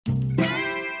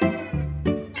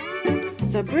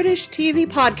a British TV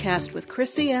podcast with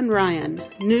Chrissy and Ryan.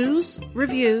 News,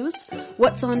 reviews,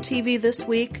 what's on TV this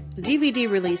week, DVD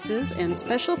releases, and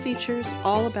special features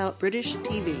all about British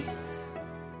TV.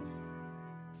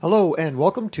 Hello and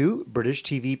welcome to British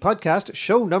TV Podcast,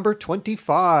 show number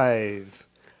 25.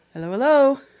 Hello,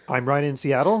 hello. I'm Ryan in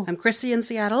Seattle. I'm Chrissy in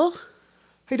Seattle.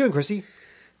 How you doing, Chrissy?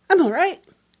 I'm all right.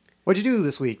 What'd you do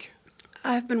this week?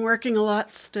 I've been working a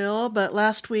lot still, but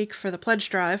last week for the pledge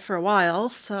drive for a while,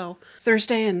 so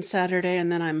Thursday and Saturday,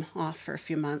 and then I'm off for a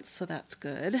few months, so that's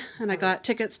good. And I got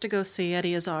tickets to go see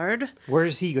Eddie Izzard. Where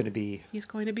is he going to be? He's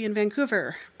going to be in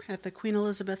Vancouver at the Queen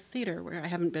Elizabeth Theatre, where I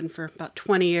haven't been for about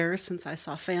 20 years since I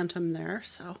saw Phantom there,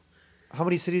 so. How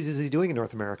many cities is he doing in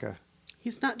North America?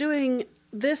 He's not doing...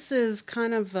 This is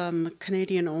kind of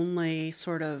Canadian only,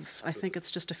 sort of. I think it's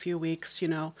just a few weeks,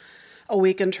 a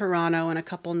week in Toronto and a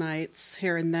couple nights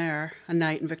here and there. A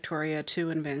night in Victoria, 2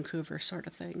 in Vancouver, sort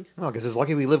of thing. Oh, because it's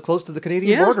lucky we live close to the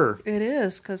Canadian border. Yeah, it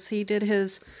is, because he did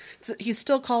his... He's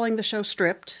still calling the show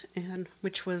Stripped,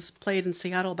 which was played in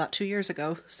Seattle about 2 years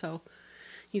ago, so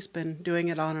he's been doing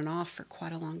it on and off for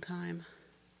quite a long time.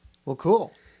 Well,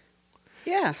 cool.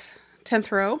 Yes,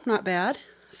 10th row, not bad.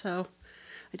 So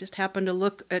I just happened to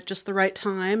look at just the right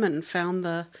time and found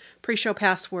the pre-show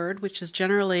password, which is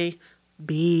generally...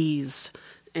 bees,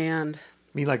 and... You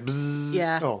mean like bzzz?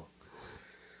 Yeah. Oh.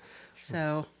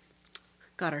 So,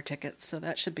 got our tickets, so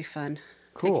that should be fun.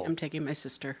 Cool. I'm taking my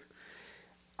sister.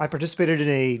 I participated in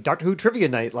a Doctor Who trivia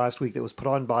night last week that was put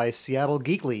on by Seattle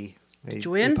Geekly. Did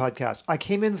you win? A podcast. I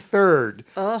came in third.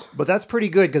 Oh. But that's pretty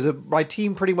good, because my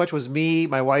team pretty much was me,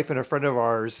 my wife, and a friend of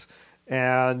ours.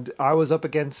 And I was up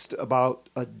against about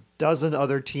a dozen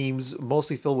other teams,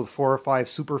 mostly filled with 4 or 5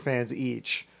 super fans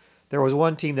each. There was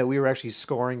one team that we were actually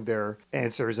scoring their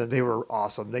answers, and they were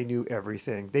awesome. They knew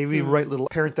everything. They would even write little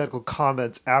parenthetical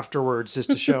comments afterwards just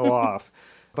to show off.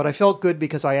 But I felt good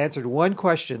because I answered one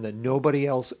question that nobody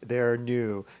else there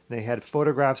knew. They had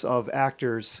photographs of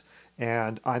actors,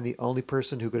 and I'm the only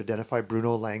person who could identify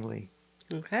Bruno Langley.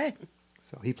 Okay.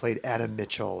 So he played Adam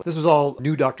Mitchell. This was all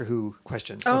new Doctor Who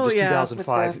questions. So just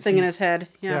 2005. With the thing in his head.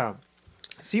 Yeah.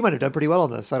 So you might have done pretty well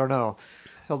on this. I don't know.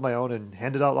 Held my own and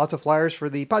handed out lots of flyers for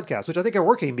the podcast, which I think are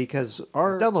working because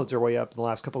our downloads are way up in the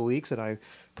last couple of weeks. And I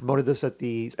promoted this at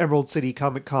the Emerald City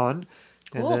Comic Con.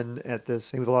 Cool. And then at this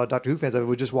thing with a lot of Doctor Who fans, I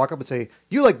would just walk up and say,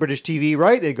 "You like British TV,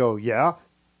 right?" They go, "Yeah."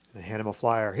 And I hand them a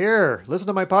flyer. "Here, listen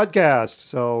to my podcast."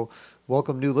 So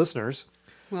welcome new listeners.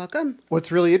 Welcome.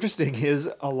 What's really interesting is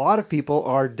a lot of people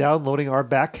are downloading our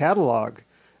back catalog.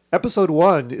 Episode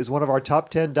 1 is one of our top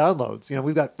 10 downloads.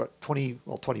 We've got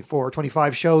 24,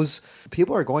 25 shows.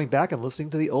 People are going back and listening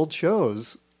to the old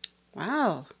shows.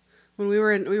 Wow. When we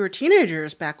were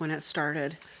teenagers back when it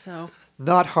started, so.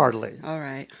 Not hardly. All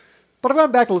right. But I've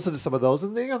gone back and listened to some of those,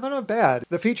 and they're not bad.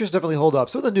 The features definitely hold up.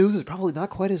 Some of the news is probably not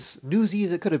quite as newsy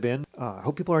as it could have been. I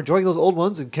hope people are enjoying those old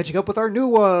ones and catching up with our new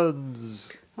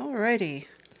ones. All righty.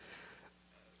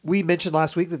 We mentioned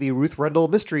last week that the Ruth Rendell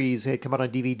Mysteries had come out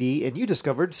on DVD, and you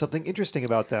discovered something interesting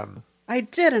about them. I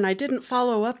did, and I didn't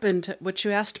follow up into what you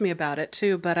asked me about it,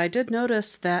 too, but I did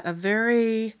notice that a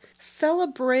very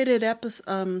celebrated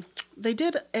episode... they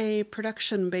did a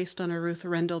production based on a Ruth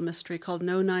Rendell mystery called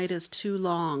No Night is Too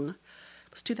Long.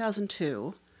 It was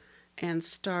 2002, and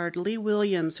starred Lee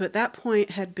Williams, who at that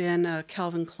point had been a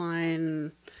Calvin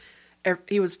Klein...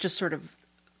 He was just sort of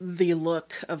the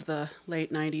look of the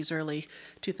late 90s, early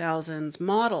 2000s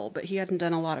model, but he hadn't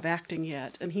done a lot of acting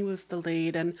yet, and he was the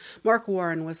lead, and Mark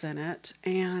Warren was in it,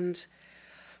 and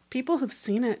people who've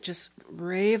seen it just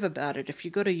rave about it. If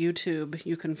you go to YouTube,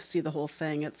 you can see the whole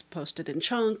thing. It's posted in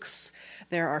chunks.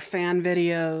 There are fan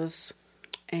videos,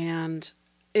 and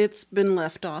it's been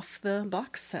left off the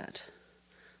box set.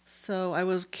 So I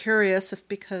was curious if,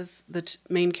 because the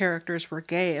main characters were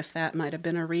gay, if that might have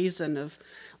been a reason of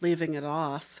leaving it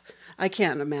off. I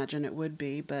can't imagine it would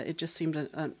be, but it just seemed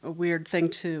a weird thing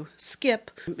to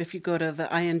skip. If you go to the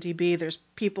IMDb, there's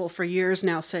people for years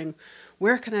now saying,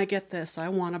 "Where can I get this? I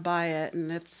want to buy it."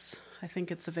 And I think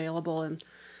it's available in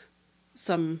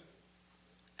some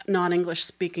non-English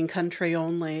speaking country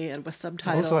only and with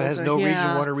subtitles. Also, it has no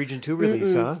Region 1 or Region 2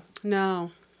 release, huh?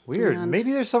 No. Weird. And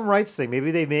maybe there's some rights thing. Maybe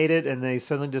they made it and they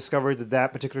suddenly discovered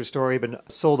that particular story had been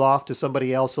sold off to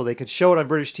somebody else so they could show it on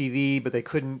British TV, but they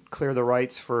couldn't clear the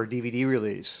rights for a DVD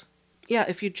release. Yeah,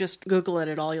 if you just Google it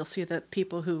at all, you'll see that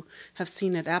people who have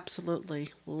seen it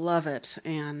absolutely love it.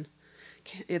 And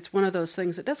it's one of those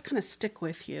things that does kind of stick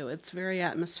with you. It's very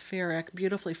atmospheric,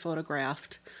 beautifully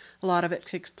photographed. A lot of it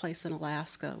takes place in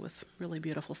Alaska with really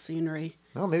beautiful scenery.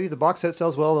 Well, maybe the box set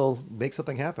sells well, they'll make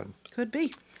something happen. Could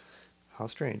be. How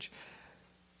strange.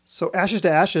 So Ashes to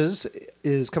Ashes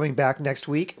is coming back next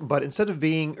week, but instead of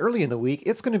being early in the week,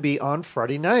 it's going to be on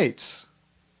Friday nights,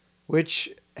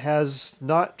 which has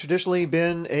not traditionally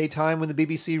been a time when the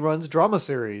BBC runs drama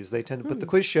series. They tend to put the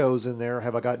quiz shows in there,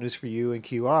 Have I Got News for You and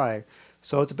QI.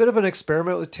 So it's a bit of an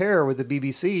experiment with terror with the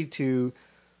BBC to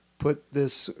put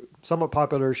this somewhat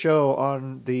popular show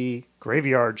on the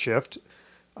graveyard shift.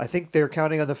 I think they're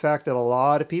counting on the fact that a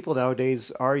lot of people nowadays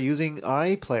are using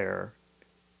iPlayer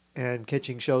and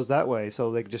catching shows that way,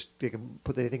 so they can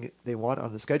put anything they want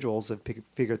on the schedules and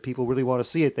figure if people really want to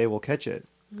see it, they will catch it.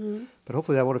 Mm-hmm. But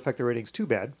hopefully that won't affect the ratings too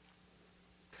bad.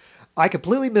 I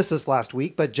completely missed this last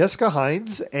week, but Jessica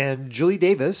Hines and Julie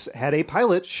Davis had a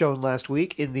pilot shown last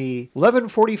week in the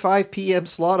 11:45 p.m.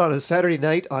 slot on a Saturday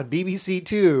night on BBC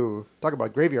Two. Talk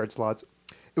about graveyard slots.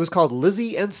 It was called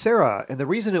Lizzie and Sarah, and the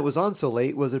reason it was on so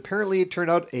late was apparently it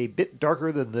turned out a bit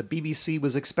darker than the BBC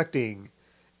was expecting.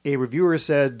 A reviewer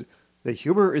said, "The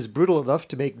humor is brutal enough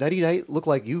to make Nighty Night look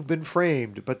like you've been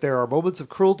framed, but there are moments of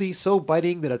cruelty so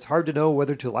biting that it's hard to know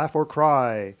whether to laugh or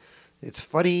cry. It's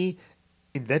funny,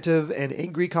 inventive, and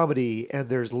angry comedy, and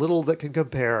there's little that can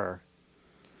compare."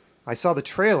 I saw the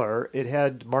trailer. It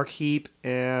had Mark Heap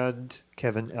and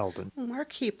Kevin Eldon.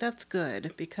 Mark Heap, that's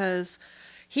good, because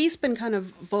he's been kind of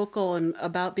vocal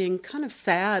about being kind of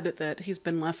sad that he's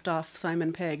been left off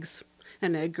Simon Pegg's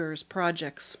and Edgar's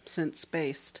projects since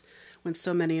Spaced, when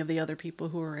so many of the other people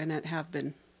who are in it have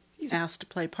been asked to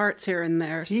play parts here and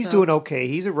there. He's doing okay.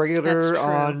 He's a regular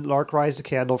on Lark Rise to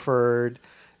Candleford,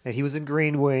 and he was in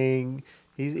Green Wing.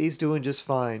 He's doing just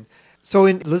fine. So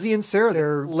in Lizzie and Sarah,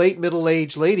 they're late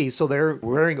middle-aged ladies, so they're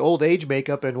wearing old age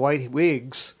makeup and white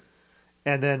wigs,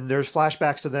 and then there's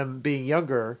flashbacks to them being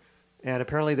younger, and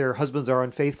apparently their husbands are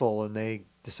unfaithful, and they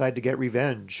decide to get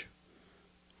revenge.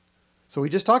 So we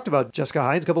just talked about Jessica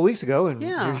Hines a couple weeks ago, and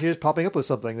here she is popping up with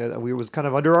something that was kind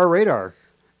of under our radar.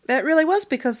 That really was,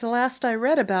 because the last I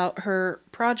read about her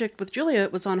project with Julia,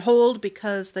 it was on hold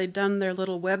because they'd done their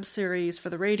little web series for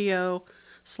the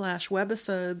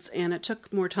radio/webisodes, and it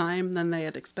took more time than they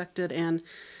had expected, and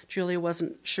Julia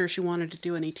wasn't sure she wanted to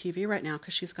do any TV right now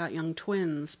because she's got young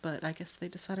twins, but I guess they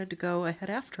decided to go ahead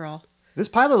after all. This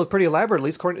pilot looked pretty elaborate, at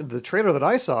least according to the trailer that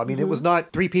I saw. I mean, It was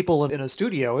not three people in a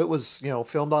studio. It was,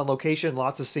 filmed on location,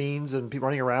 lots of scenes and people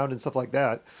running around and stuff like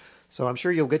that. So I'm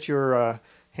sure you'll get your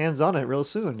hands on it real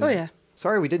soon. Oh, yeah.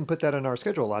 Sorry we didn't put that in our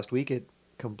schedule last week. It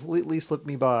completely slipped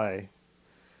me by.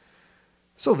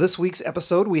 So this week's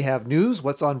episode, we have news,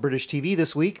 what's on British TV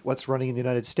this week, what's running in the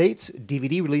United States,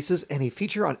 DVD releases, and a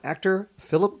feature on actor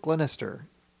Philip Glenister.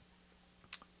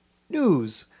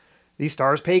 News. The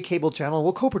Stars Pay cable channel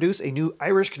will co-produce a new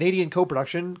Irish-Canadian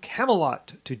co-production,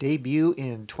 Camelot, to debut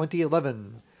in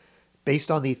 2011. Based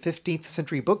on the 15th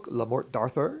century book La Morte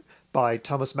d'Arthur by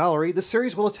Thomas Mallory, the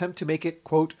series will attempt to make it,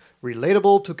 quote,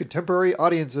 relatable to contemporary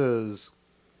audiences.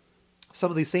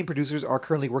 Some of these same producers are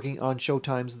currently working on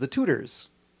Showtime's The Tudors.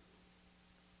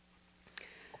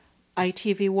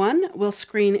 ITV1 will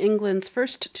screen England's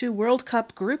first two World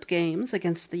Cup group games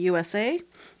against the USA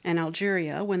and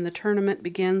Algeria when the tournament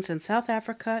begins in South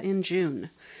Africa in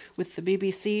June, with the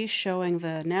BBC showing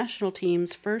the national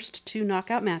team's first two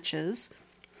knockout matches,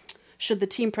 should the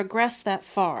team progress that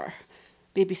far.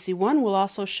 BBC One will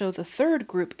also show the third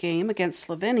group game against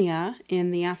Slovenia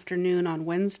in the afternoon on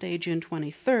Wednesday, June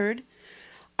 23rd.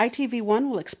 ITV1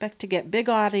 will expect to get big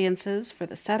audiences for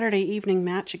the Saturday evening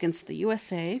match against the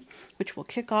USA, which will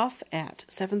kick off at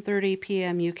 7:30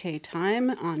 p.m. UK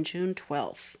time on June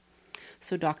 12th.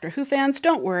 So Doctor Who fans,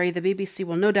 don't worry, the BBC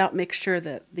will no doubt make sure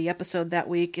that the episode that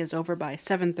week is over by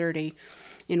 7:30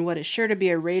 in what is sure to be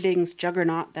a ratings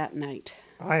juggernaut that night.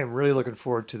 I am really looking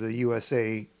forward to the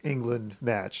USA-England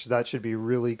match. That should be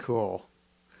really cool.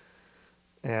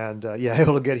 And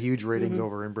it'll get huge ratings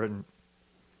over in Britain.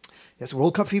 Yes,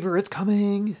 World Cup fever, it's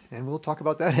coming, and we'll talk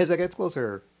about that as it gets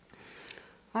closer.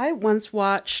 I once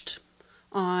watched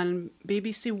on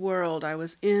BBC World, I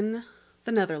was in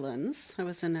the Netherlands, I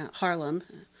was in Haarlem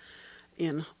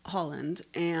in Holland,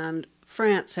 and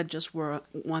France had just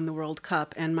won the World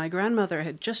Cup, and my grandmother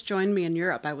had just joined me in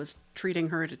Europe. I was treating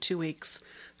her to 2 weeks,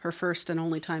 her first and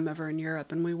only time ever in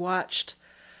Europe, and we watched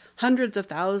hundreds of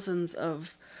thousands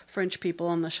of French people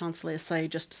on the Champs-Élysées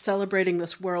just celebrating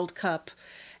this World Cup.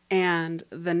 And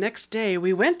the next day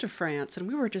we went to France, and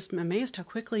we were just amazed how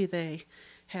quickly they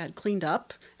had cleaned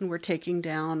up and were taking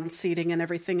down seating and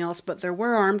everything else. But there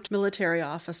were armed military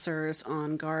officers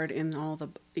on guard in all the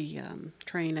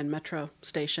train and metro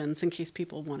stations in case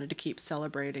people wanted to keep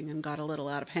celebrating and got a little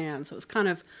out of hand. So it was kind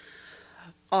of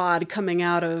odd coming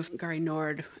out of Gare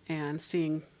Nord and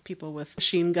seeing people with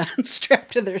machine guns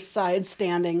strapped to their sides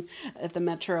standing at the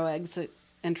metro exit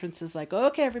entrance is like,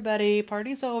 okay, everybody,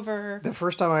 party's over. The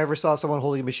first time I ever saw someone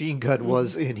holding a machine gun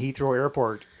was in Heathrow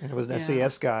Airport, and it was an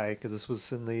SAS guy, because this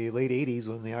was in the late 80s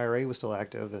when the IRA was still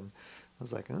active, and I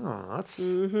was like, oh, that's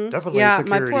definitely security.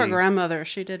 My poor grandmother,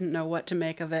 she didn't know what to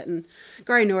make of it, and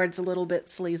Grey Nord's a little bit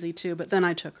sleazy too, but then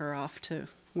I took her off to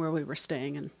where we were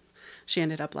staying, and she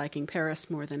ended up liking Paris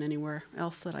more than anywhere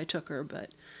else that I took her,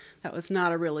 but that was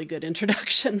not a really good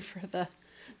introduction for the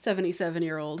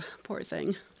 77-year-old, poor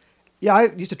thing. Yeah,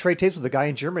 I used to trade tapes with a guy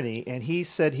in Germany, and he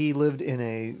said he lived in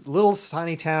a little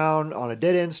tiny town on a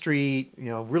dead-end street,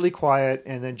 really quiet,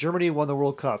 and then Germany won the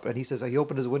World Cup, and he says he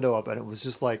opened his window up, and it was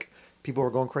just like people were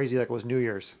going crazy like it was New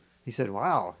Year's. He said,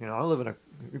 wow, I live in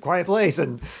a quiet place,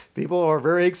 and people are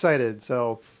very excited,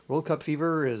 so World Cup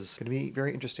fever is going to be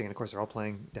very interesting, and of course they're all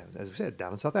playing, as we said,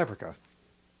 down in South Africa.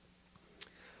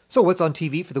 So what's on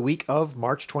TV for the week of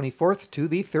March 24th to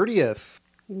the 30th?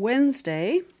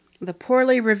 Wednesday, the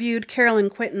poorly reviewed Carolyn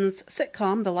Quinton's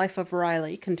sitcom, The Life of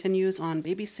Riley, continues on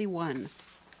BBC One.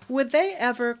 Would they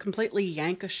ever completely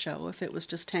yank a show if it was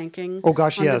just tanking on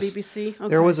the yes. BBC? Okay.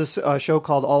 There was a show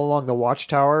called All Along the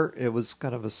Watchtower. It was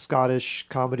kind of a Scottish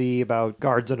comedy about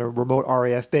guards on a remote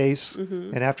RAF base.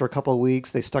 And after a couple of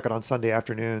weeks, they stuck it on Sunday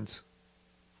afternoons.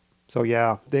 So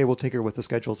yeah, they will tinker with the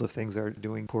schedules if things are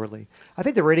doing poorly. I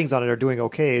think the ratings on it are doing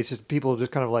okay. It's just people are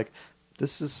just kind of like,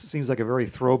 seems like a very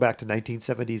throwback to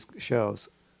 1970s shows.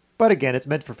 But again, it's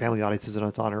meant for family audiences and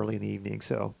it's on early in the evening,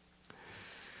 so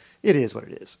it is what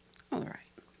it is. All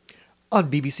right. On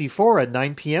BBC 4 at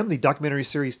 9 p.m., the documentary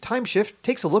series Time Shift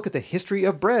takes a look at the history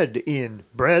of bread in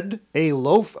Bread, a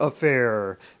Loaf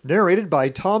Affair, narrated by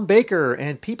Tom Baker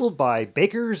and peopled by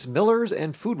bakers, millers,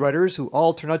 and food writers who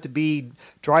all turn out to be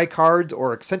dry cards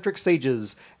or eccentric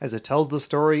sages as it tells the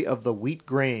story of the wheat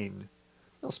grain.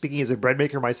 Well, speaking as a bread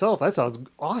maker myself, that sounds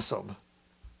awesome.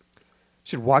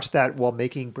 Should watch that while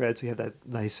making bread so you have that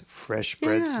nice fresh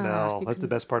bread smell. That's the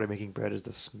best part of making bread is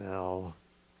the smell.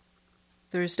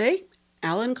 Thursday,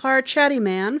 Alan Carr Chatty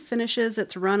Man finishes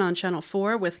its run on Channel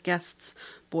 4 with guests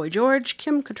Boy George,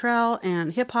 Kim Cattrall,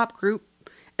 and hip-hop group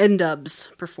N-Dubs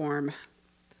perform.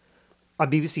 On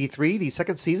BBC Three, the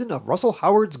second season of Russell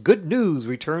Howard's Good News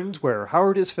returns, where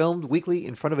Howard is filmed weekly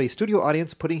in front of a studio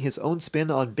audience putting his own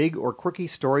spin on big or quirky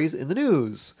stories in the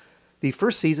news. The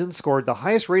first season scored the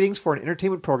highest ratings for an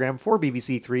entertainment program for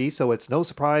BBC Three, so it's no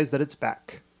surprise that it's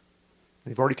back.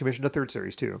 They've already commissioned a third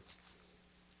series, too.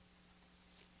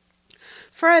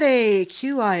 Friday,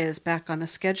 QI is back on the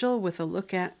schedule with a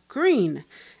look at Green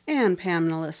and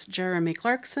panelists Jeremy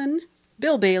Clarkson,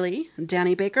 Bill Bailey,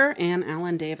 Danny Baker, and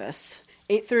Alan Davis.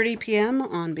 8:30 p.m.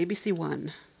 on BBC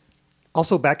One.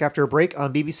 Also back after a break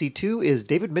on BBC Two is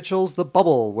David Mitchell's The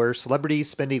Bubble, where celebrities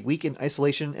spend a week in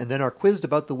isolation and then are quizzed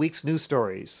about the week's news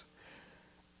stories.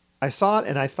 I saw it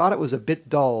and I thought it was a bit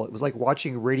dull. It was like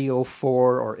watching Radio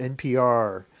 4 or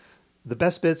NPR. The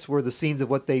best bits were the scenes of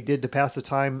what they did to pass the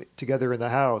time together in the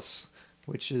house,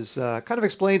 which is kind of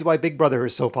explains why Big Brother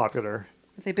is so popular.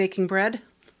 Are they baking bread?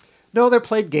 No, they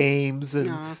played games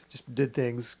and just did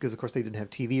things because, of course, they didn't have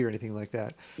TV or anything like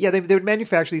that. Yeah, they would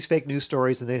manufacture these fake news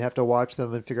stories and they'd have to watch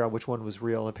them and figure out which one was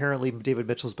real. Apparently, David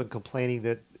Mitchell's been complaining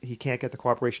that he can't get the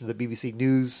cooperation of the BBC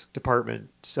News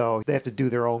department, so they have to do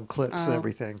their own clips and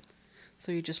everything.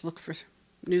 So you just look for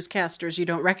newscasters you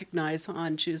don't recognize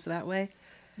on Choose That Way?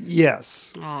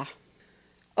 Yes.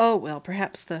 Oh, well,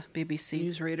 perhaps the BBC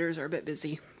news readers are a bit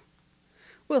busy.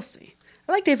 We'll see.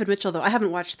 I like David Mitchell, though. I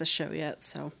haven't watched the show yet,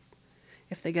 so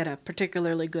if they get a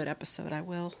particularly good episode, I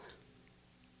will.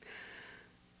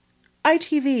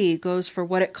 ITV goes for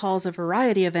what it calls a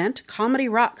variety event, Comedy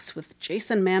Rocks, with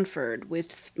Jason Manford,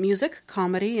 with music,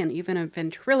 comedy, and even a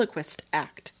ventriloquist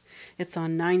act. It's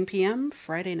on 9 p.m.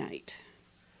 Friday night.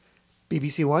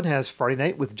 BBC One has Friday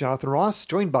Night with Jonathan Ross,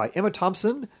 joined by Emma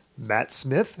Thompson, Matt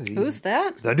Smith. Who's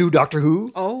that? The new Doctor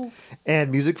Who. Oh.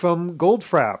 And music from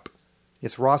Goldfrapp.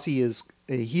 Yes, Rossi is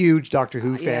a huge Doctor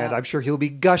Who fan. Yeah. I'm sure he'll be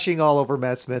gushing all over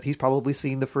Matt Smith. He's probably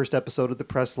seen the first episode of the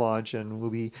press launch and will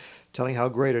be telling how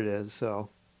great it is. So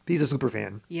he's a super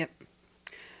fan. Yep.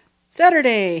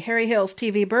 Saturday, Harry Hill's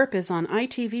TV Burp is on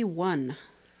ITV1.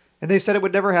 And they said it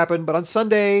would never happen, but on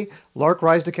Sunday, Lark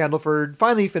Rise to Candleford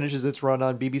finally finishes its run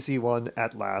on BBC One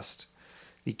at last.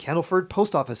 The Candleford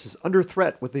post office is under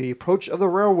threat with the approach of the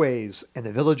railways, and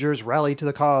the villagers rally to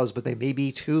the cause, but they may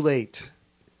be too late.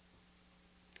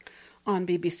 On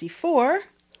BBC 4,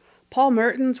 Paul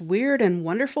Merton's Weird and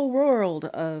Wonderful World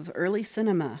of Early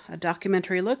Cinema, a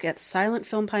documentary look at silent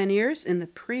film pioneers in the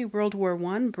pre-World War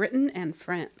I Britain and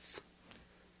France.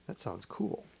 That sounds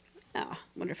cool. I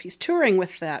wonder if he's touring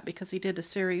with that, because he did a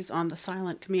series on the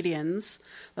silent comedians,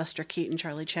 Buster Keaton,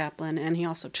 Charlie Chaplin, and he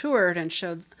also toured and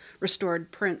showed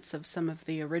restored prints of some of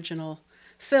the original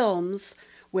films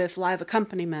with live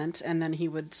accompaniment, and then he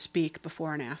would speak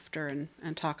before and after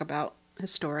and talk about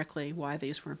historically why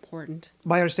these were important.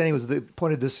 My understanding was the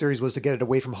point of this series was to get it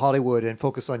away from Hollywood and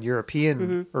focus on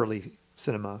European early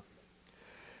cinema.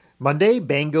 Monday,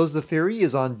 Bang Goes the Theory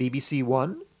is on BBC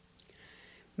One.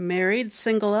 Married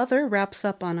Single Other wraps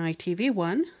up on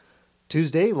ITV1.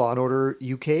 Tuesday, Law & Order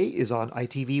UK is on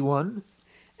ITV1.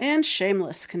 And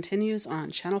Shameless continues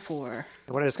on Channel 4.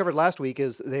 And what I discovered last week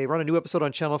is they run a new episode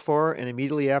on Channel 4, and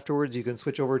immediately afterwards you can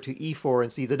switch over to E4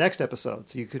 and see the next episode.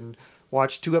 So you can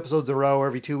watch 2 episodes in a row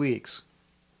every 2 weeks.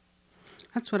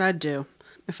 That's what I'd do.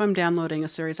 If I'm downloading a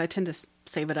series, I tend to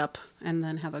save it up and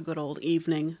then have a good old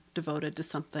evening devoted to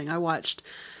something. I watched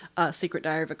Secret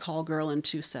Diary of a Call Girl in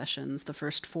 2 sessions, the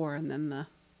first 4 and then the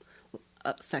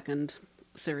second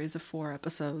series of 4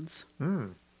 episodes.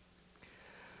 On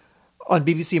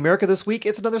BBC America this week,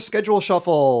 it's another schedule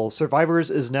shuffle. Survivors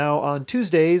is now on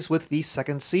Tuesdays with the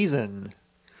 2nd season.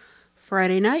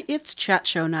 Friday night, it's Chat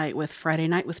Show night with Friday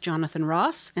Night with Jonathan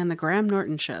Ross and The Graham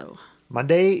Norton Show.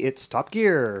 Monday, it's Top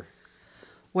Gear.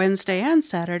 Wednesday and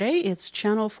Saturday, it's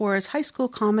Channel 4's high school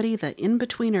comedy, The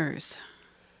In-Betweeners.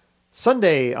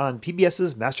 Sunday on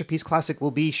PBS's Masterpiece Classic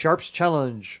will be Sharp's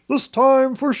Challenge. This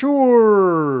time for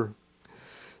sure!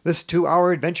 This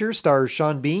 2-hour adventure stars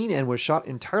Sean Bean and was shot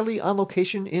entirely on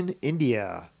location in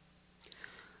India.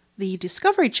 The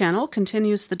Discovery Channel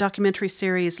continues the documentary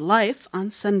series Life on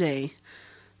Sunday.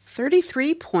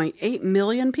 33.8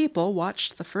 million people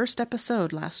watched the first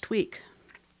episode last week,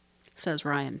 says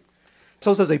Ryan.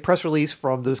 So says a press release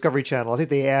from the Discovery Channel. I think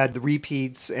they add the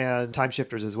repeats and time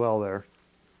shifters as well there.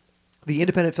 The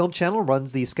Independent Film Channel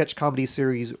runs the sketch comedy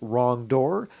series Wrong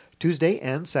Door Tuesday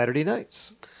and Saturday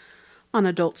nights. On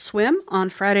Adult Swim, on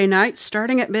Friday night,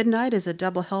 starting at midnight, is a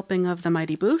double helping of The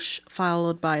Mighty Boosh,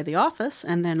 followed by The Office,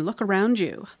 and then Look Around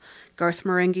You. Garth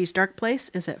Marenghi's Dark Place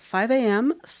is at 5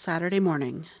 a.m. Saturday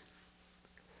morning.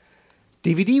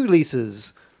 DVD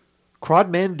releases.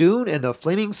 Crodman Dune and the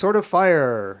Flaming Sword of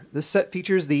Fire. This set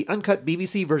features the uncut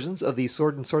BBC versions of the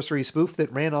Sword and Sorcery spoof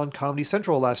that ran on Comedy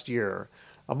Central last year.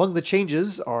 Among the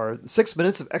changes are 6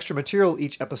 minutes of extra material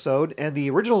each episode, and the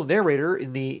original narrator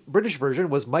in the British version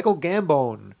was Michael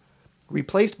Gambone,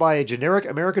 replaced by a generic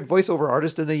American voiceover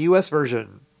artist in the US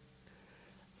version.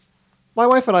 My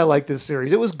wife and I liked this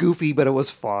series. It was goofy, but it was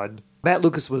fun. Matt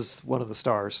Lucas was one of the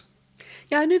stars.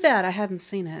 Yeah, I knew that. I hadn't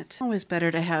seen it. Always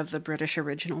better to have the British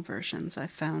original versions, I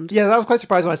found. Yeah, I was quite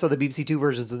surprised when I saw the BBC Two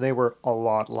versions, and they were a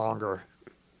lot longer.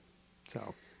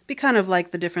 So, Be kind of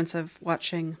like the difference of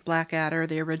watching Blackadder,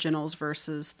 the originals,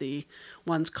 versus the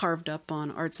ones carved up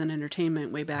on Arts and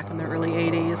Entertainment way back in the early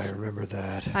 80s. I remember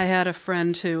that. I had a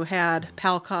friend who had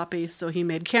PAL copies, so he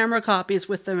made camera copies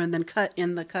with them and then cut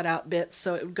in the cutout bits,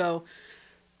 so it would go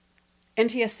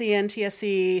NTSC,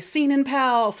 NTSC, scene in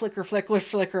PAL, flicker, flicker,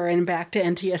 flicker, and back to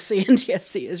NTSC,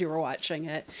 NTSC as you were watching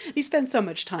it. He spent so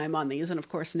much time on these, and of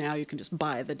course now you can just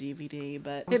buy the DVD,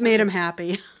 but it made him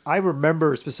happy. I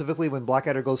remember specifically when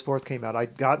Blackadder Goes Forth came out,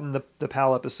 I'd gotten the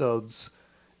PAL episodes,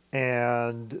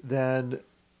 and then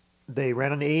they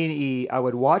ran on A&E. I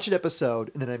would watch an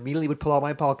episode, and then I immediately would pull out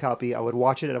my PAL copy. I would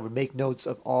watch it, and I would make notes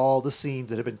of all the scenes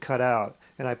that had been cut out,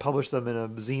 and I published them in a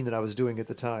zine that I was doing at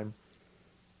the time.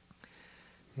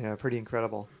 Yeah, pretty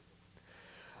incredible.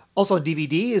 Also on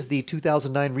DVD is the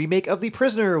 2009 remake of The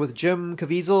Prisoner with Jim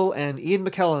Caviezel and Ian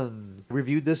McKellen.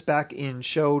 Reviewed this back in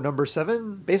show number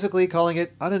 7, basically calling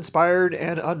it uninspired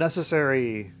and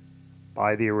unnecessary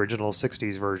by the original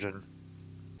 60s version.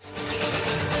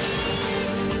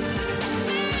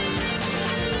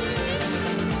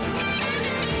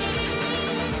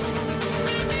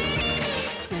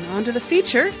 And on to the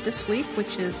feature this week,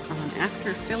 which is on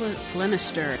actor Philip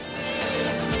Glenister.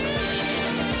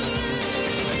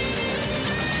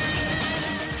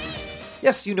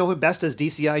 Yes, you know him best as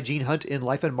DCI Gene Hunt in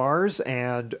Life on Mars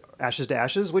and Ashes to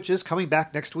Ashes, which is coming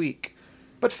back next week.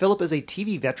 But Philip is a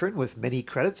TV veteran with many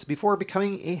credits before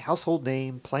becoming a household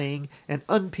name playing an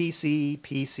un-PC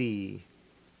PC.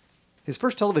 His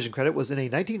first television credit was in a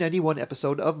 1991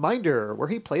 episode of Minder, where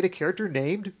he played a character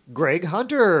named Greg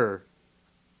Hunter.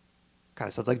 Kind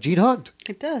of sounds like Gene Hunt.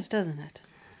 It does, doesn't it?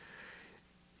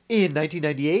 In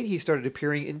 1998, he started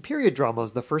appearing in period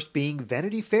dramas, the first being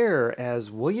Vanity Fair as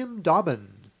William Dobbin.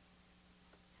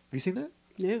 Have you seen that?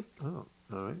 No. Oh,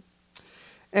 all right.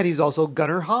 And he's also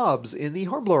Gunnar Hobbs in the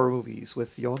Hornblower movies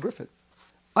with Johan Griffith.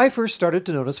 I first started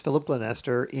to notice Philip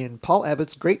Glenister in Paul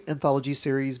Abbott's great anthology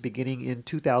series beginning in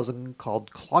 2000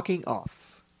 called Clocking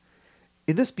Off.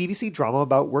 In this BBC drama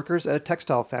about workers at a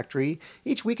textile factory,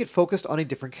 each week it focused on a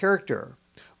different character.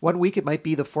 One week it might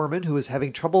be the foreman who is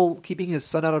having trouble keeping his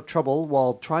son out of trouble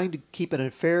while trying to keep an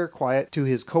affair quiet to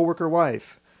his co-worker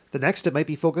wife. The next it might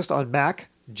be focused on Mac,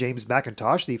 James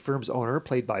McIntosh, the firm's owner,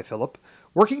 played by Philip,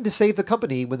 working to save the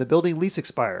company when the building lease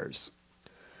expires.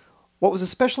 What was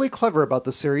especially clever about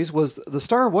the series was the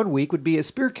star one week would be a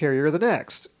spirit carrier the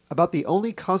next. About the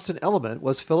only constant element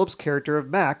was Philip's character of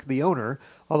Mac, the owner,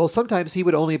 although sometimes he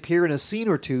would only appear in a scene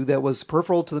or two that was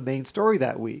peripheral to the main story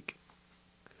that week.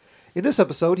 In this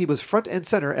episode, he was front and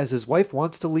center as his wife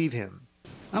wants to leave him.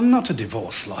 I'm not a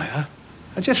divorce lawyer.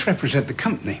 I just represent the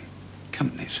company.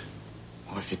 Companies.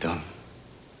 What have you done?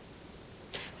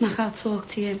 Mac, I'll talk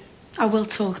to you. I will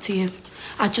talk to you.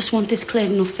 I just want this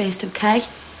cleared enough first, okay?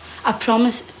 I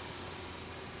promise.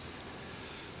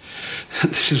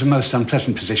 This is a most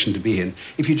unpleasant position to be in.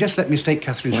 If you just let me state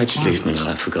Catherine's Why'd you leave me requirements.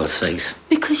 like that, for God's sakes?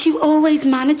 Because you always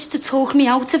manage to talk me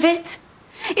out of it.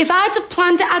 If I'd have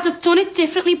planned it, I'd have done it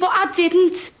differently, but I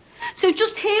didn't. So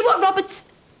just hear what Robert's...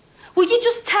 Will you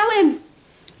just tell him?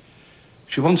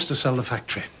 She wants to sell the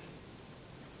factory.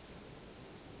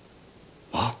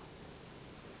 What?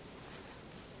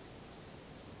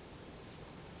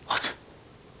 What?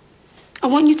 I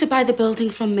want you to buy the building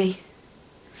from me.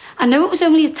 I know it was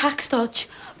only a tax dodge,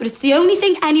 but it's the only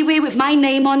thing anywhere with my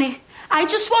name on it. I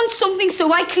just want something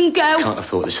so I can go. Can't have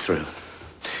thought this through.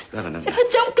 You haven't, have you? If I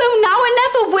don't go now,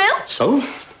 I never will. So?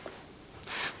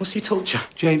 What's he told you?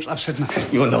 James, I've said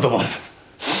nothing. You're another one.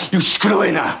 You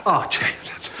screwing her. Oh, James,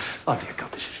 oh, dear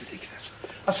God, this is ridiculous.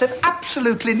 I've said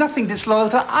absolutely nothing disloyal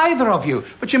to either of you,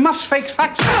 but you must fake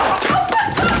facts. Oh, for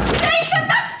God's sake, and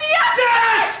that's the other!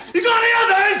 Yes! You got any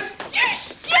others? You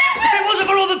stupid! If it wasn't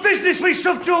for all the business we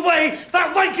shoved you away,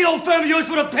 that wanky old firm of yours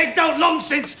would have pegged out long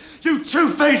since. You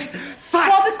two-faced, fat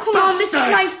Robert, come on, this is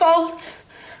my fault.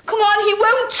 Come on, he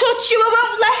won't touch you. I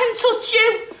won't let him touch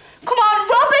you. Come on,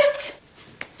 Robert!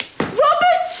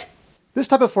 Robert! This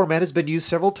type of format has been used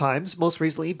several times, most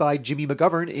recently by Jimmy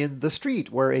McGovern in The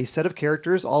Street, where a set of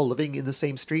characters all living in the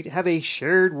same street have a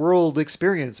shared world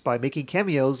experience by making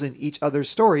cameos in each other's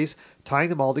stories, tying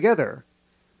them all together.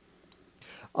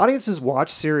 Audiences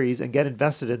watch series and get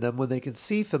invested in them when they can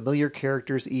see familiar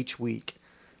characters each week.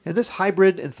 In this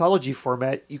hybrid anthology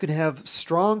format, you can have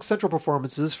strong central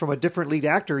performances from a different lead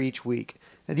actor each week,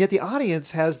 and yet the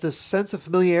audience has this sense of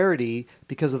familiarity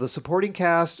because of the supporting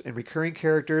cast and recurring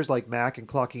characters like Mac and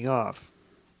Clocking Off.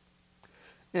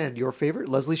 And your favorite,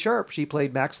 Leslie Sharp, she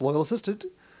played Mac's loyal assistant.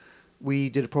 We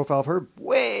did a profile of her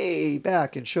way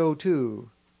back in show 2.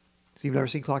 So you've never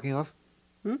seen Clocking Off?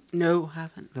 No,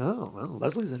 haven't. Oh, well,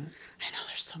 Leslie's in it. I know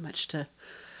there's so much to...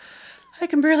 I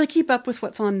can barely keep up with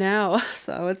what's on now,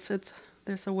 so it's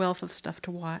there's a wealth of stuff to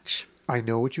watch. I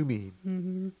know what you mean.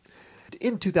 Mm-hmm.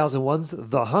 In 2001's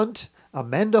The Hunt,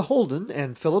 Amanda Holden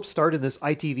and Philip starred in this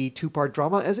ITV two-part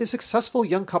drama as a successful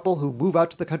young couple who move out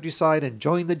to the countryside and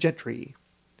join the gentry.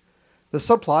 The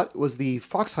subplot was the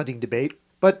fox hunting debate,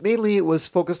 but mainly it was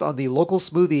focused on the local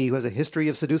smoothie who has a history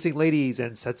of seducing ladies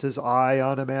and sets his eye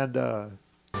on Amanda.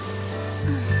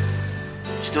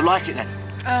 Still like it then?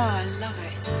 Oh, I love it.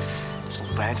 It's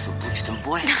not bad for Brixton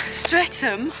boy.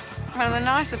 Streatham, one of the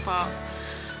nicer parts.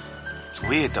 It's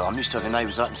weird though, I'm used to having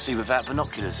neighbours I can see without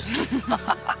binoculars.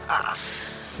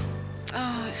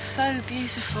 Oh, it's so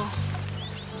beautiful.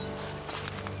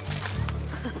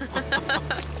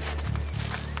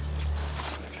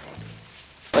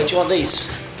 Where do you want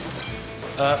these?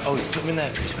 Put them in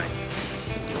there please, mate.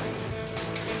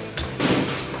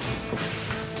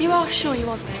 You are sure you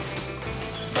want this?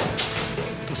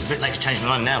 It's a bit late to change my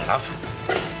mind now, love.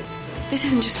 This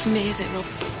isn't just for me, is it, Rob?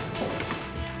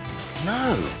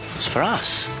 No, it's for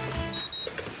us.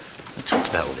 We talked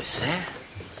about all this, Sarah.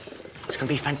 It's going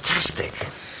to be fantastic.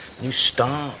 New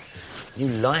start, new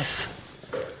life.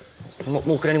 And what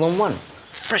more could anyone want?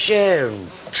 Fresh air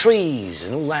and trees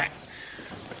and all that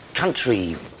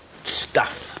country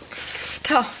stuff.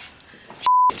 Stuff?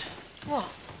 What?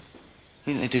 What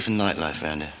do you think they do for nightlife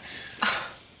around here?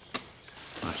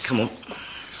 Right, come on.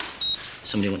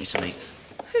 Somebody I want you to meet.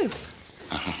 Who?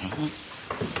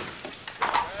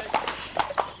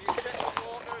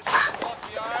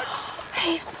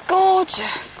 He's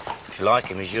gorgeous. If you like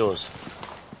him, he's yours.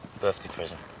 Birthday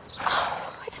present.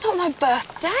 It's not my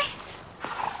birthday.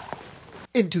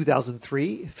 In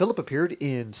 2003, Philip appeared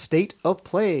in State of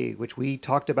Play, which we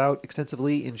talked about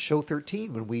extensively in Show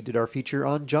 13 when we did our feature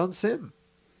on John Sim.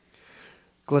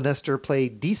 Glenister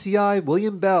played DCI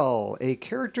William Bell, a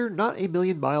character not a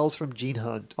million miles from Gene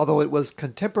Hunt, although it was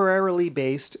contemporarily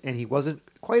based and he wasn't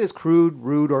quite as crude,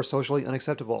 rude, or socially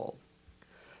unacceptable.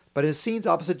 But in his scenes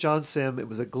opposite John Simm, it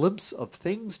was a glimpse of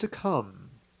things to come.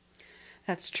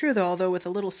 That's true, though, although with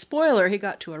a little spoiler, he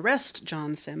got to arrest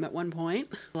John Simm at one point.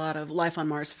 A lot of Life on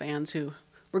Mars fans who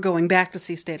were going back to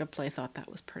see State of Play thought that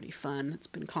was pretty fun. It's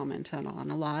been commented on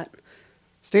a lot.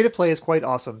 State of Play is quite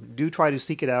awesome. Do try to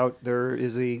seek it out. There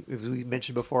is as we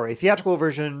mentioned before, a theatrical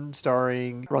version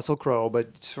starring Russell Crowe,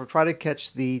 but try to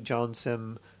catch the John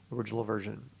Simm original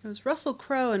version. It was Russell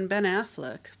Crowe and Ben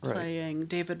Affleck Right. playing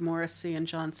David Morrissey and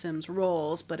John Simm's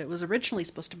roles, but it was originally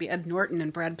supposed to be Ed Norton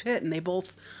and Brad Pitt, and they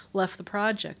both left the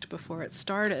project before it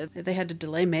started. They had to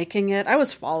delay making it. I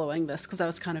was following this because I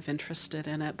was kind of interested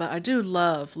in it, but I do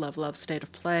love State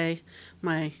of Play.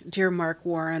 My dear Mark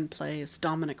Warren plays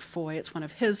Dominic Foy. It's one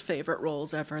of his favorite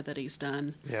roles ever that he's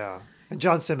done. Yeah. And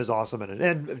John Simm is awesome in it.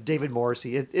 And David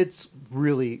Morrissey. It's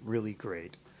really, really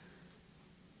great.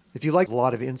 If you like a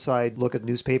lot of inside look at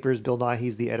newspapers, Bill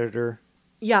Nighy's the editor.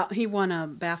 Yeah, he won a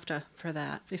BAFTA for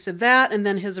that. They said that, and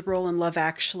then his role in Love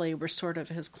Actually were sort of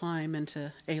his climb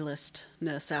into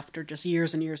A-listness after just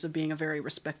years and years of being a very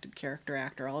respected character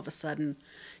actor. All of a sudden,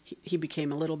 he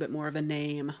became a little bit more of a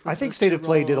name. I think State of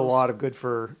Play did a lot of good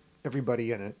for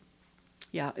everybody in it.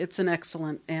 Yeah, it's an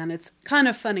excellent, and it's kind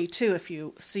of funny, too, if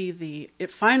you see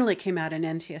it finally came out in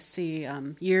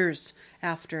NTSC years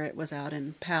after it was out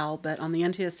in PAL, but on the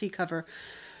NTSC cover,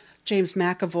 James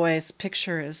McAvoy's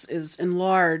picture is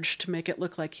enlarged to make it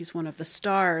look like he's one of the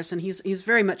stars, and he's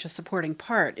very much a supporting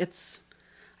part.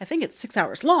 I think it's 6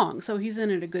 hours long, so he's in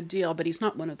it a good deal, but he's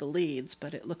not one of the leads,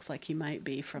 but it looks like he might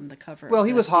be from the cover. Well,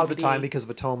 he was hot DVD. at the time because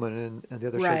of Atonement and the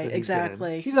other shows Right, that he's exactly.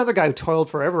 been in. He's another guy who toiled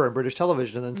forever in British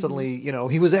television, and then suddenly,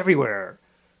 he was everywhere.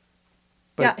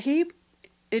 But, Yeah,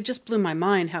 it just blew my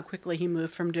mind how quickly he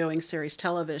moved from doing series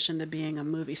television to being a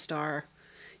movie star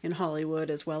in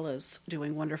Hollywood, as well as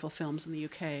doing wonderful films in the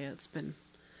UK. It's been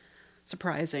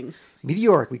surprising.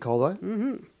 Meteoric, we call that.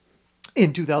 Mm-hmm.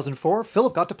 In 2004,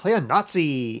 Philip got to play a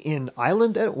Nazi in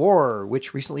Island at War,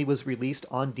 which recently was released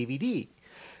on DVD.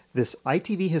 This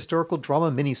ITV historical drama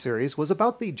miniseries was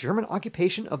about the German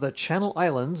occupation of the Channel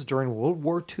Islands during World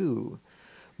War II.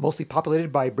 Mostly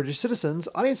populated by British citizens,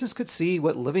 audiences could see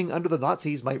what living under the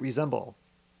Nazis might resemble.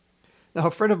 Now,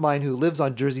 a friend of mine who lives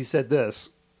on Jersey said this,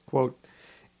 quote,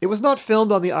 "It was not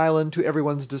filmed on the island to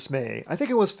everyone's dismay. I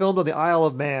think it was filmed on the Isle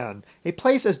of Man, a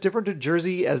place as different to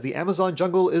Jersey as the Amazon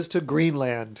jungle is to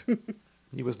Greenland."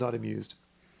 He was not amused.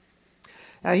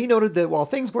 He noted that while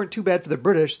things weren't too bad for the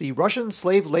British, the Russian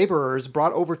slave laborers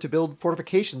brought over to build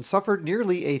fortifications suffered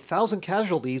nearly 1,000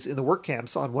 casualties in the work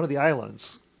camps on one of the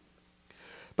islands.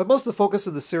 But most of the focus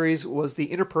of the series was the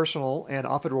interpersonal and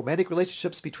often romantic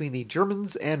relationships between the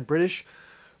Germans and British,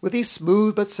 with the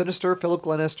smooth but sinister Philip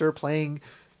Glenister playing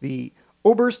the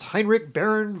Oberst Heinrich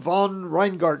Baron von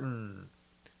Rheingarten.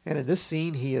 And in this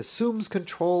scene, he assumes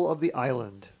control of the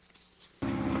island.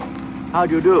 How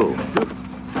do you do?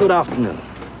 Good afternoon.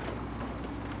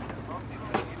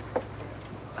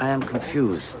 I am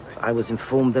confused. I was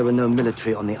informed there were no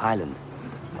military on the island.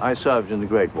 I served in the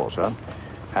Great War, sir,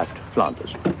 at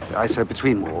Flanders. I served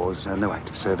between wars, no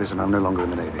active service, and I'm no longer in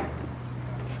the Navy.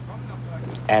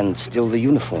 And still the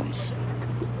uniforms.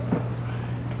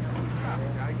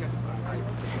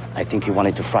 I think you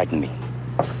wanted to frighten me.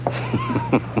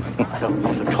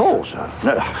 Not at all, sir.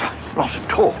 No, not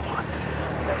at all.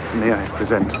 May I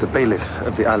present the bailiff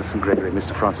of the Isle of St. Gregory,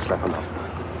 Mr. Francis Lapalot.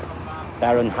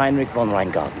 Baron Heinrich von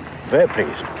Rheingarten. Very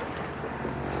pleased.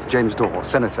 James Dorr,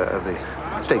 Senator of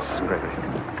the States of St. Gregory.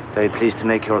 Very pleased to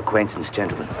make your acquaintance,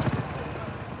 gentlemen.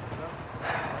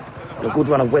 A good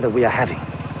run of weather we are having.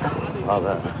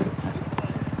 Rather.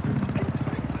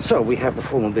 So, we have the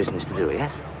formal business to do,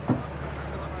 yes?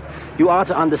 You are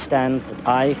to understand that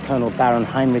I, Colonel Baron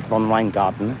Heinrich von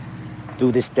Rheingarten,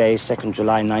 do this day, 2nd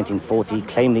July 1940,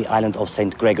 claim the island of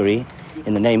St. Gregory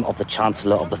in the name of the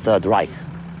Chancellor of the Third Reich,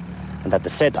 and that the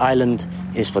said island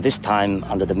is for this time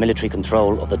under the military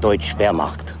control of the Deutsche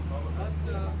Wehrmacht.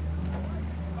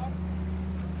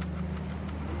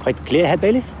 Quite clear, Herr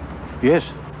Bailiff? Yes.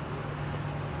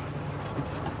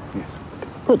 Yes.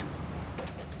 Good.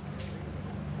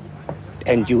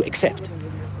 And you accept?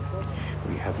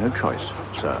 We have no choice,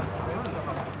 sir.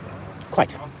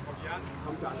 Quite.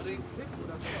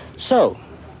 So,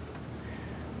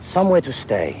 somewhere to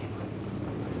stay.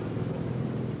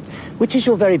 Which is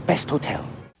your very best hotel?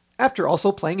 After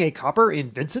also playing a copper in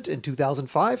Vincent in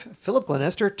 2005, Philip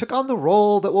Glenister took on the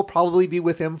role that will probably be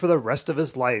with him for the rest of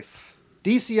his life.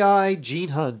 DCI Gene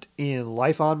Hunt in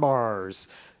Life on Mars,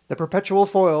 the perpetual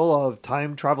foil of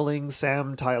time-traveling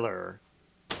Sam Tyler.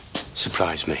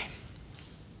 Surprise me.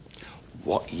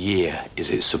 What year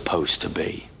is it supposed to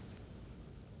be?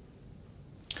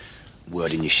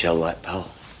 Word in your shell, like, pal?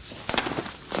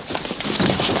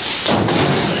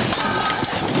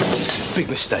 big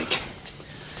mistake.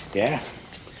 Yeah?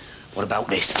 What about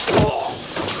this?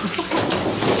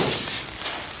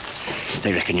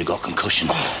 They reckon you got concussion.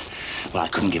 Well, I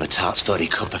couldn't give a tart's 30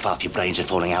 cup if half your brains are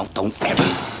falling out. Don't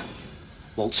ever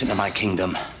waltz into my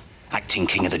kingdom, acting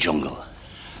king of the jungle.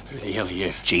 Who the hell are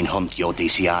you? Gene Hunt, your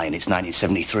DCI, and it's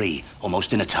 1973. Almost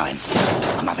dinner time.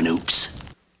 I'm having oops.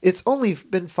 It's only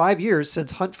been 5 years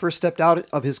since Hunt first stepped out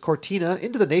of his Cortina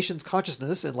into the nation's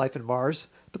consciousness in Life on Mars,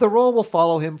 but the role will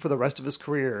follow him for the rest of his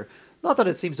career. Not that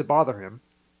it seems to bother him.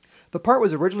 The part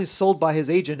was originally sold by his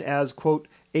agent as, quote,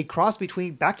 a cross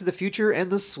between Back to the Future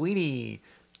and the Sweeney.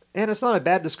 And it's not a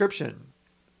bad description.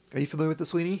 Are you familiar with the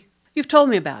Sweeney? You've told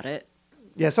me about it.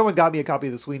 Yeah, someone got me a copy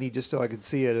of the Sweeney just so I could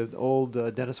see it. An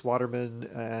old Dennis Waterman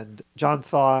and John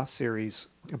Thaw series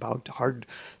about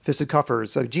hard-fisted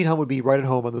cuffers. So Gene Hunt would be right at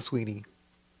home on the Sweeney.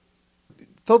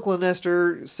 Philip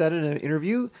Glenister said in an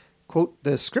interview, quote,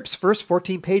 the script's first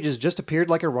 14 pages just appeared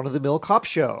like a run-of-the-mill cop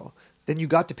show. Then you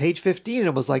got to page 15 and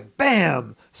it was like,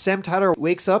 bam! Sam Tyler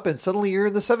wakes up and suddenly you're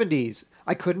in the 70s.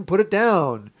 I couldn't put it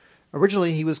down.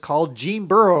 Originally he was called Gene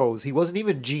Burroughs. He wasn't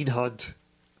even Gene Hunt.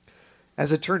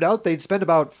 As it turned out, they'd spent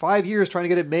about 5 years trying to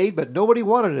get it made, but nobody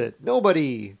wanted it.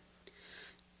 Nobody.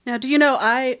 Now, do you know,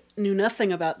 I knew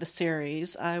nothing about the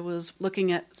series. I was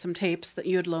looking at some tapes that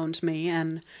you had loaned me,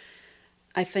 and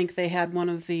I think they had one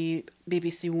of the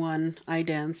BBC One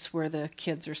idents where the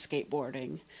kids are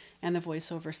skateboarding, and the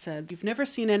voiceover said, "You've never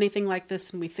seen anything like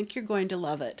this, and we think you're going to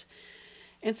love it."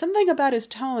 And something about his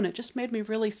tone, it just made me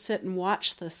really sit and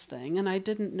watch this thing. And I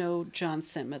didn't know John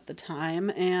Sim at the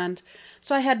time. And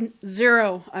so I had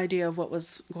zero idea of what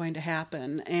was going to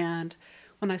happen. And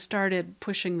when I started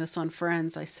pushing this on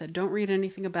friends, I said, don't read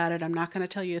anything about it. I'm not going to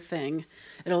tell you a thing.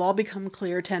 It'll all become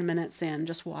clear 10 minutes in.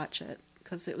 Just watch it.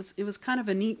 Because it was kind of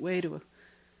a neat way to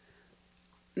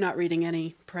not reading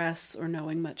any press or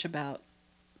knowing much about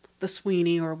the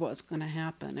Sweeney or what's going to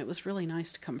happen. It was really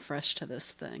nice to come fresh to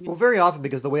this thing. Well, very often,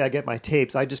 because the way I get my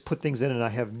tapes, I just put things in and I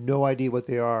have no idea what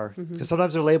they are. Because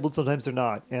sometimes they're labeled, sometimes they're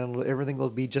not. And everything will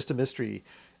be just a mystery.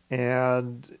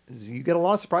 And you get a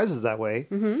lot of surprises that way.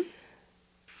 Mm-hmm.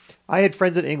 I had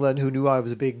friends in England who knew I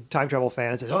was a big time travel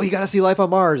fan and said, oh, you got to see Life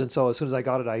on Mars. And so as soon as I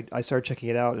got it, I started checking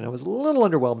it out. And I was a little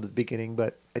underwhelmed at the beginning,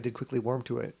 but I did quickly warm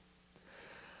to it.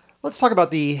 Let's talk about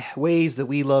the ways that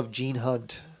we love Gene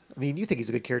Hunt. I mean, you think he's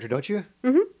a good character, don't you?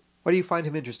 Mm-hmm. Why do you find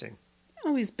him interesting?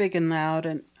 Oh, he's big and loud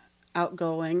and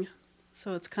outgoing.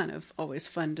 So it's kind of always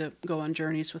fun to go on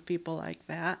journeys with people like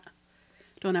that.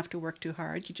 Don't have to work too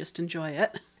hard. You just enjoy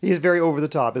it. He's very over the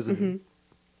top, isn't he?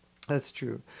 That's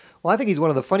true. Well, I think he's one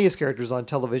of the funniest characters on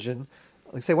television.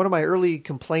 Like I say, one of my early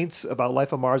complaints about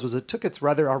Life on Mars was it took its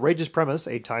rather outrageous premise,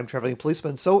 a time-traveling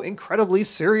policeman, so incredibly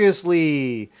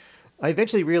seriously. I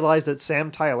eventually realized that Sam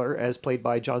Tyler, as played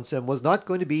by John Sim, was not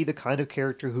going to be the kind of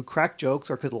character who cracked jokes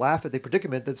or could laugh at the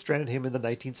predicament that stranded him in the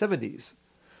 1970s.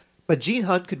 But Gene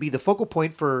Hunt could be the focal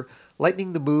point for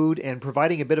lightening the mood and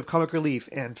providing a bit of comic relief,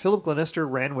 and Philip Glenister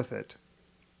ran with it.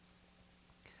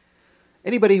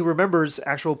 Anybody who remembers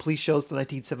actual police shows in the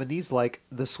 1970s, like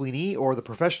The Sweeney or The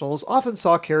Professionals, often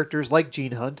saw characters like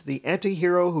Gene Hunt, the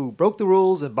anti-hero who broke the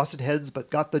rules and busted heads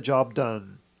but got the job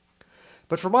done.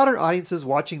 But for modern audiences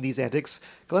watching these antics,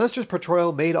 Glenister's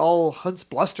portrayal made all Hunt's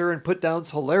bluster and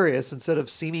put-downs hilarious instead of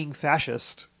seeming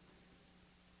fascist.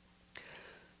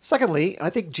 Secondly, I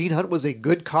think Gene Hunt was a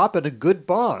good cop and a good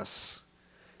boss.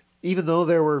 Even though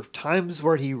there were times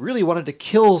where he really wanted to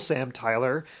kill Sam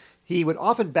Tyler, he would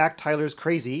often back Tyler's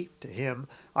crazy, to him,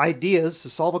 ideas to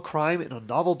solve a crime in a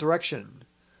novel direction.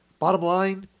 Bottom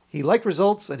line, he liked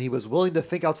results and he was willing to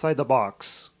think outside the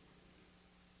box.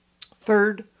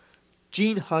 Third,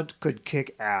 Gene Hunt could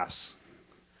kick ass.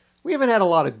 We haven't had a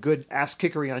lot of good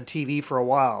ass-kickery on TV for a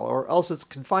while, or else it's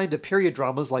confined to period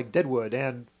dramas like Deadwood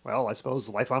and, well, I suppose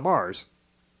Life on Mars.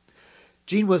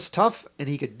 Gene was tough, and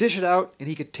he could dish it out, and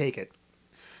he could take it.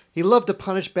 He loved to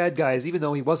punish bad guys, even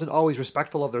though he wasn't always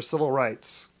respectful of their civil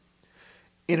rights.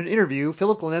 In an interview,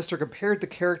 Philip Glenister compared the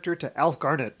character to Alf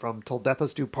Garnett from Till Death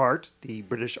Us Do Part, the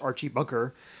British Archie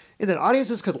Bunker, in that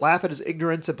audiences could laugh at his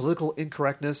ignorance and political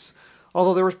incorrectness,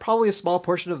 although there was probably a small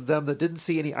portion of them that didn't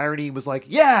see any irony and was like,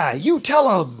 yeah, you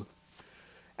tell him!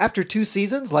 After 2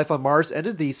 seasons, Life on Mars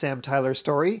ended the Sam Tyler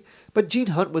story, but Gene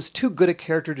Hunt was too good a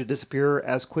character to disappear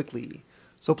as quickly.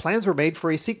 So plans were made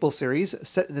for a sequel series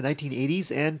set in the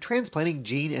 1980s and transplanting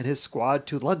Gene and his squad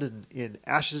to London in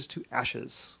Ashes to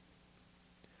Ashes.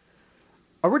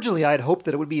 Originally, I had hoped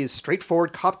that it would be a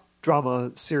straightforward cop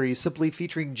drama series simply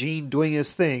featuring Gene doing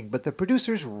his thing, but the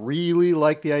producers really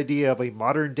liked the idea of a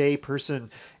modern-day person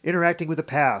interacting with the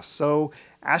past, so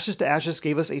Ashes to Ashes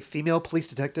gave us a female police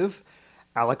detective,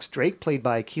 Alex Drake, played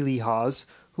by Keely Hawes,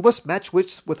 who must match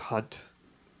wits with Hunt.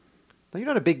 Now, you're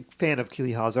not a big fan of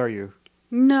Keely Hawes, are you?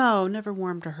 No, never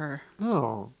warmed to her.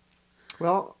 Oh.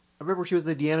 Well, I remember she was in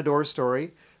the Deanna Dore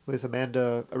story with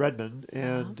Amanda Redman,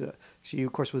 and she,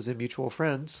 of course, was in Mutual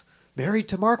Friends. Married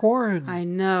to Mark Warren. I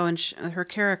know, and her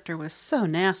character was so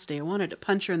nasty. I wanted to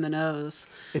punch her in the nose.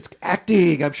 It's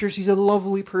acting. I'm sure she's a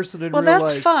lovely person in well, real life.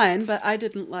 Well, that's fine, but I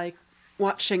didn't like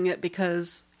watching it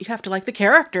because you have to like the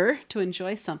character to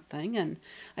enjoy something, and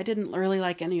I didn't really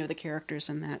like any of the characters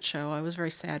in that show. I was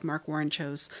very sad Mark Warren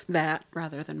chose that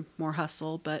rather than more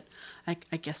hustle, but I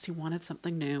guess he wanted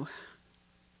something new.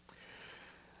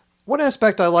 One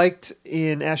aspect I liked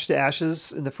in Ashes to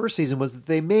Ashes in the first season was that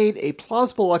they made a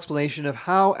plausible explanation of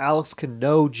how Alex can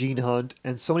know Gene Hunt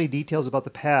and so many details about the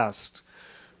past.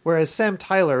 Whereas Sam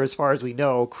Tyler, as far as we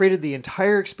know, created the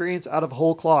entire experience out of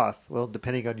whole cloth, well,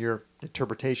 depending on your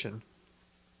interpretation.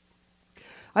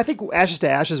 I think Ashes to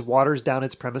Ashes waters down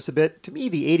its premise a bit. To me,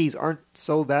 the 80s aren't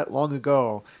so that long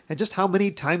ago, and just how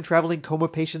many time-traveling coma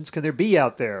patients can there be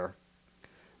out there?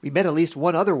 We met at least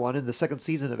one other one in the second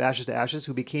season of Ashes to Ashes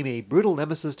who became a brutal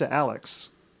nemesis to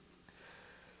Alex.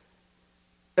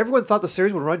 Everyone thought the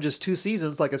series would run just 2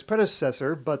 seasons like its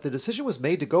predecessor, but the decision was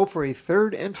made to go for a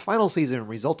third and final season,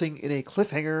 resulting in a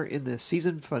cliffhanger in the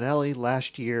season finale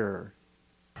last year.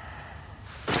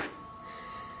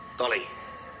 Bolly.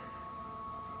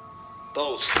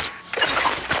 Bowles.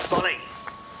 Bolly.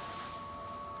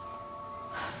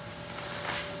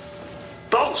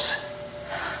 Bowles!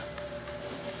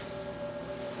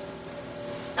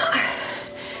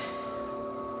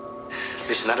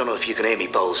 Listen, I don't know if you can hear me,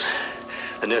 Bowles.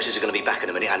 The nurses are going to be back in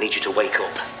a minute. I need you to wake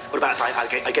up. What about if I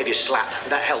gave you a slap?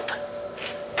 Would that help?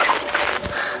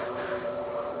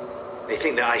 They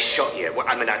think that I shot you. Well,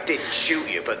 I mean, I did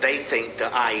shoot you, but they think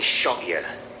that I shot you.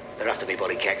 They're after me,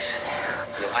 Bolly Kex.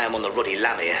 You know, I am on the ruddy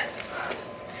lamb here.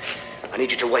 I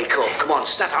need you to wake up. Come on,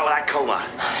 snap out of that coma.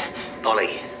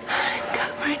 Bolly.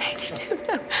 Coma in 82,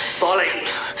 no. Bolly. No.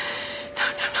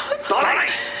 Bolly!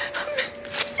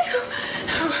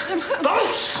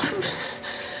 Bowles!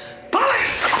 Bolly!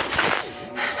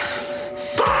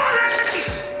 Bolly!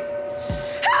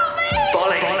 Help me!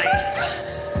 Bolly! Bolly!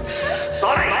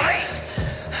 Bolly!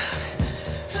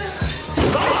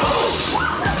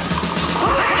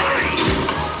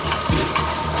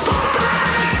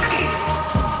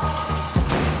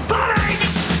 Bolly!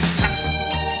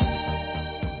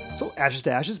 So Ashes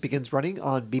to Ashes begins running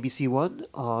on BBC One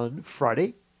on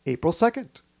Friday, April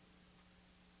 2nd.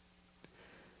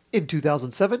 In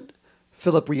 2007,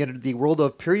 Philip re-entered the world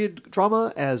of period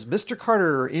drama as Mr.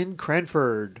 Carter in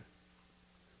Cranford.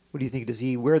 What do you think? Does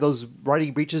he wear those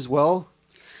riding breeches well?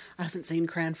 I haven't seen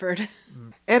Cranford.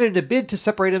 And in a bid to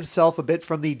separate himself a bit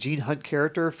from the Gene Hunt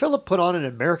character, Philip put on an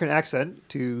American accent,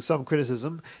 to some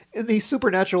criticism, in the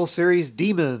supernatural series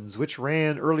Demons, which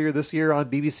ran earlier this year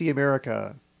on BBC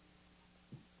America.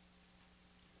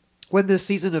 When this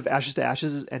season of Ashes to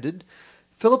Ashes ended,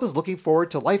 Philip is looking forward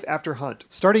to life after Hunt,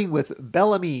 starting with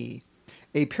Bel Ami,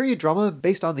 a period drama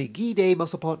based on the Guy de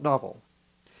Maupassant novel.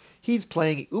 He's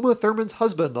playing Uma Thurman's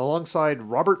husband alongside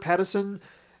Robert Pattinson,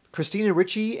 Christina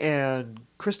Ricci, and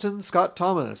Kristen Scott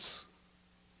Thomas.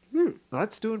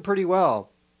 That's doing pretty well.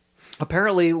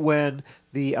 Apparently, when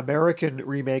the American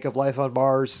remake of Life on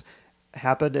Mars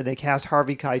happened and they cast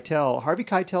Harvey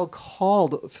Keitel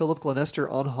called Philip Glenister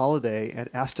on holiday and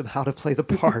asked him how to play the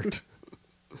part.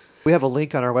 We have a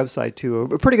link on our website to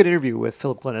a pretty good interview with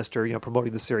Philip Glenister,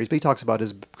 promoting the series, but he talks about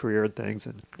his career and things,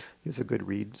 and it's a good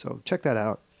read, so check that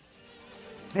out.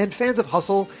 And fans of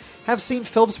Hustle have seen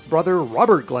Philip's brother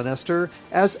Robert Glenister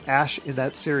as Ash in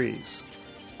that series.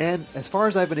 And as far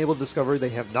as I've been able to discover, they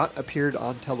have not appeared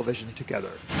on television together.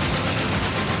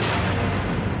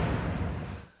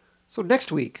 So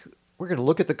next week, we're going to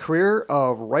look at the career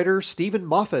of writer Stephen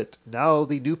Moffat, now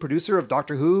the new producer of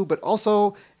Doctor Who, but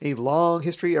also a long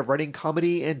history of writing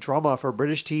comedy and drama for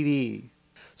British TV.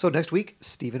 So next week,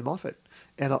 Stephen Moffat,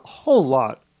 and a whole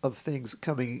lot of things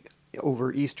coming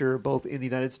over Easter, both in the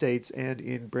United States and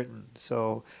in Britain.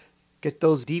 So get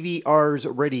those DVRs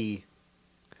ready.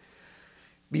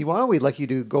 Meanwhile, we'd like you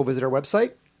to go visit our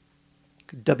website,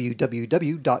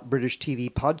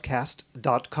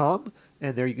 www.britishtvpodcast.com,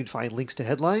 and there you can find links to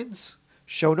headlines,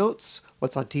 show notes,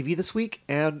 what's on TV this week,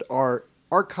 and our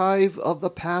archive of the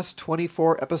past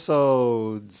 24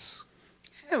 episodes.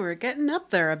 Yeah, we're getting up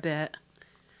there a bit.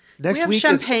 Next we have week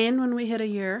champagne when we hit a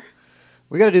year.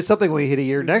 We got to do something when we hit a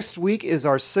year. Next week is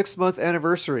our 6-month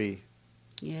anniversary.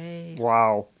 Yay.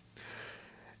 Wow.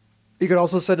 You can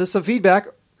also send us some feedback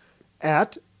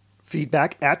at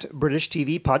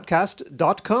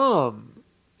britishtvpodcast.com.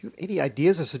 If you have any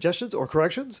ideas or suggestions or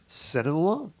corrections, send them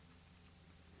along.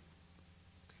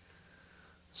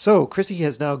 So, Chrissy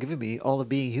has now given me All of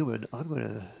Being Human. I'm going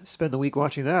to spend the week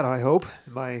watching that, I hope,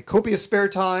 in my copious spare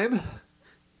time.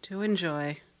 Do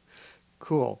enjoy.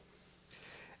 Cool.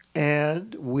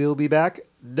 And we'll be back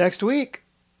next week.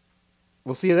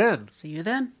 We'll see you then. See you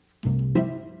then.